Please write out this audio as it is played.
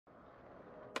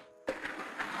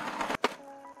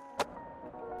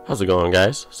How's it going,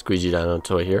 guys? Squeegee Dino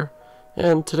Toy here,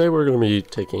 and today we're going to be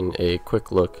taking a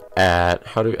quick look at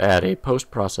how to add a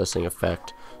post-processing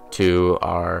effect to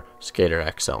our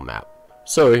SkaterXL map.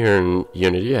 So here in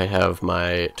Unity I have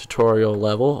my tutorial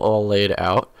level all laid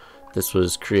out. This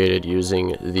was created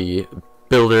using the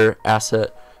builder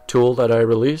asset tool that I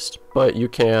released, but you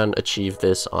can achieve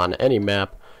this on any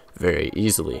map very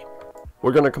easily.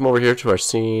 We're going to come over here to our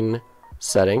scene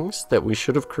settings that we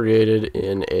should have created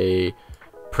in a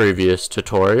previous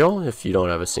tutorial. If you don't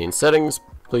have a scene settings,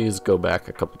 please go back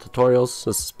a couple tutorials.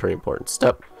 This is a pretty important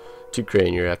step to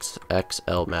creating your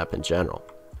XL map in general.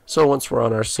 So once we're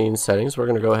on our scene settings, we're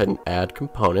going to go ahead and add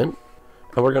component,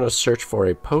 and we're going to search for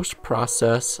a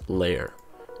post-process layer,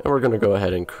 and we're going to go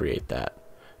ahead and create that.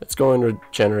 It's going to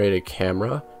generate a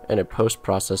camera and a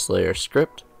post-process layer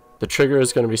script. The trigger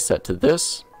is going to be set to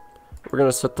this. We're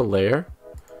going to set the layer.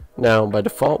 Now, by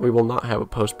default, we will not have a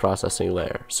post-processing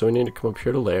layer, so we need to come up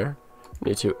here to layer.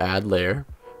 We need to add layer.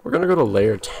 We're going to go to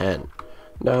layer 10.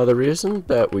 Now, the reason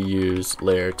that we use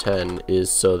layer 10 is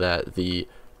so that the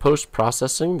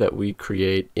post-processing that we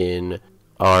create in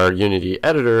our Unity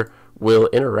editor will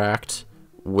interact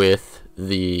with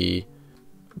the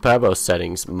Babbo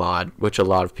settings mod, which a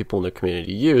lot of people in the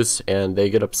community use, and they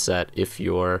get upset if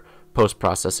your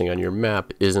post-processing on your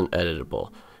map isn't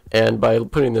editable. And by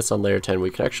putting this on layer 10, we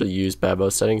can actually use Babbo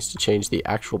settings to change the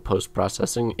actual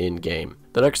post-processing in-game.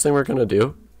 The next thing we're going to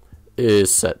do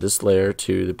is set this layer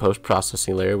to the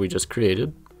post-processing layer we just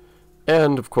created.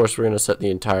 And of course, we're going to set the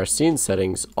entire scene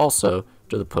settings also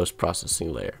to the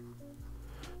post-processing layer.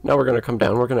 Now we're going to come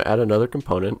down, we're going to add another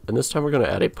component, and this time we're going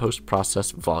to add a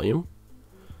post-process volume.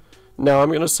 Now I'm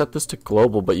going to set this to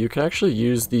global, but you can actually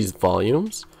use these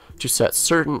volumes to set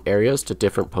certain areas to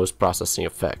different post-processing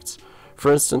effects.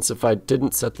 For instance, if I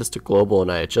didn't set this to global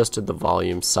and I adjusted the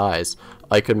volume size,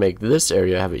 I could make this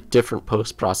area have a different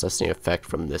post-processing effect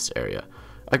from this area.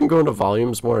 I can go into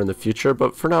volumes more in the future,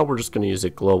 but for now we're just going to use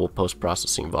a global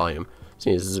post-processing volume,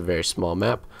 since this is a very small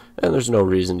map and there's no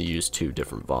reason to use two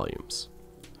different volumes.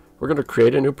 We're going to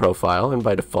create a new profile, and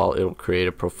by default it'll create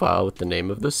a profile with the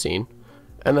name of the scene,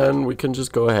 and then we can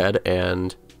just go ahead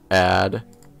and add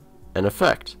an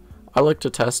effect. I like to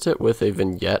test it with a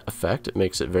vignette effect. It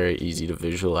makes it very easy to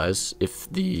visualize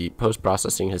if the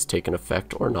post-processing has taken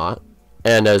effect or not.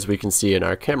 And as we can see in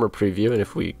our camera preview, and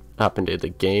if we hop into the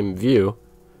game view,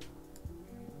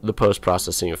 the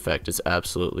post-processing effect is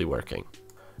absolutely working.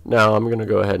 Now I'm going to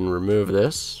go ahead and remove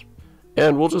this,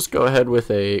 and we'll just go ahead with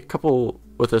a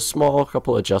small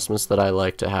couple adjustments that I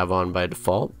like to have on by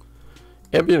default.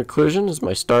 Ambient occlusion is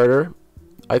my starter.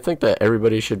 I think that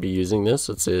everybody should be using this.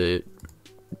 It's a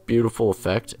beautiful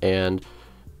effect, and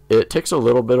it takes a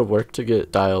little bit of work to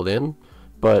get dialed in,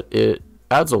 but it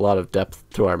adds a lot of depth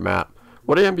to our map.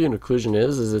 What ambient occlusion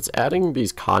is it's adding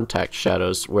these contact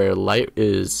shadows where light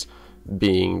is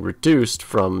being reduced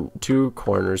from two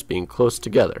corners being close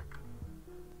together.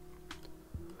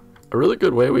 A really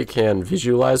good way we can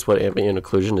visualize what ambient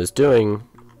occlusion is doing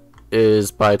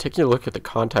is by taking a look at the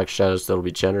contact shadows that will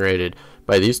be generated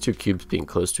by these two cubes being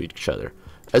close to each other.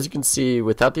 As you can see,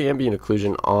 without the ambient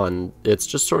occlusion on, it's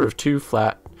just sort of two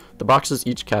flat, the boxes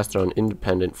each cast their own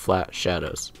independent flat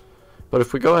shadows. But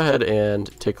if we go ahead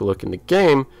and take a look in the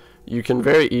game, you can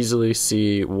very easily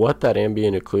see what that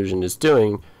ambient occlusion is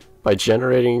doing by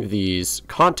generating these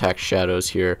contact shadows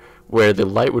here, where the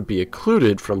light would be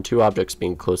occluded from two objects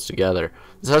being close together.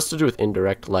 This has to do with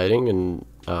indirect lighting,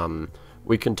 and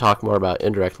we can talk more about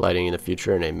indirect lighting in the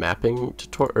future in a mapping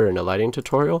tutorial or in a lighting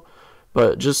tutorial.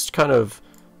 But just kind of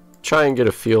try and get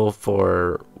a feel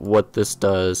for what this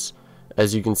does.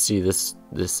 As you can see, this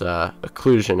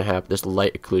occlusion this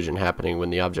light occlusion happening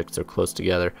when the objects are close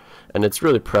together, and it's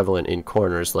really prevalent in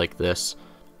corners like this.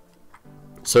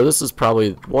 So this is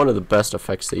probably one of the best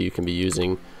effects that you can be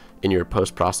using in your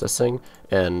post-processing,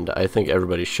 and I think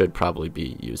everybody should probably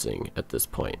be using at this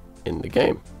point in the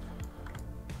game.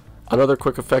 Another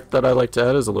quick effect that I like to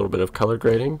add is a little bit of color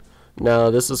grading. Now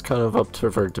this is kind of up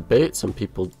for debate. Some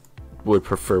people would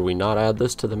prefer we not add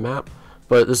this to the map,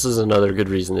 but this is another good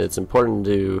reason. It's important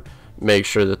to make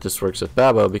sure that this works with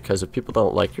Babbo, because if people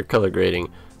don't like your color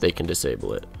grading, they can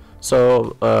disable it.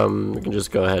 So we can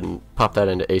just go ahead and pop that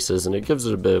into aces, and it gives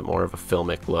it a bit more of a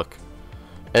filmic look.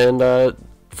 And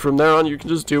from there on, you can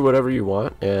just do whatever you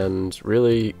want and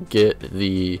really get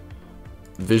the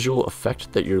visual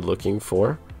effect that you're looking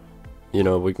for. You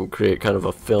know, we can create kind of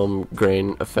a film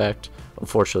grain effect.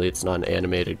 Unfortunately, it's not an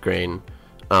animated grain.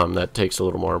 That takes a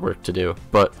little more work to do.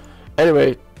 But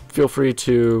anyway, feel free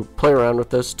to play around with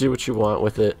this, do what you want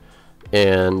with it,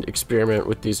 and experiment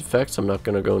with these effects. I'm not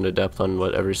going to go into depth on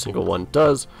what every single one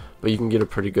does, but you can get a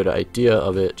pretty good idea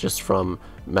of it just from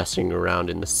messing around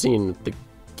in the scene with the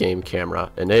game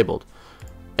camera enabled.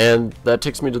 And that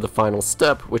takes me to the final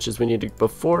step, which is we need to,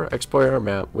 before exporting our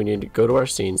map, we need to go to our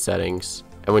scene settings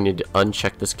and we need to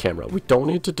uncheck this camera. We don't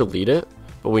need to delete it,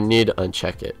 but we need to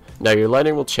uncheck it. Now your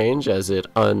lighting will change as it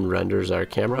unrenders our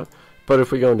camera, but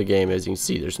if we go into game, as you can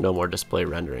see, there's no more display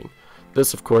rendering.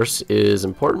 This of course is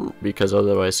important because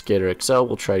otherwise SkaterXL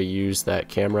will try to use that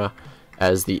camera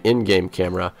as the in-game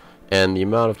camera, and the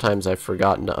amount of times I've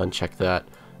forgotten to uncheck that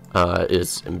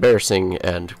is embarrassing,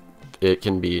 and it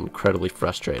can be incredibly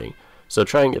frustrating. So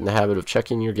try and get in the habit of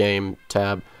checking your game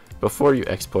tab before you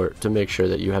export to make sure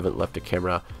that you haven't left a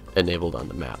camera enabled on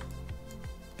the map.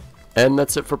 And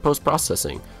that's it for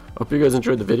post-processing. Hope you guys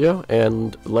enjoyed the video,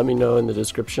 and let me know in the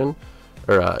description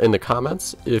or in the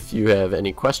comments if you have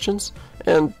any questions,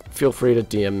 and feel free to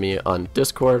DM me on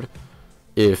Discord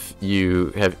if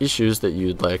you have issues that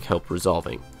you'd like help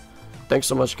resolving. Thanks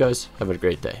so much guys, have a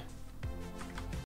great day.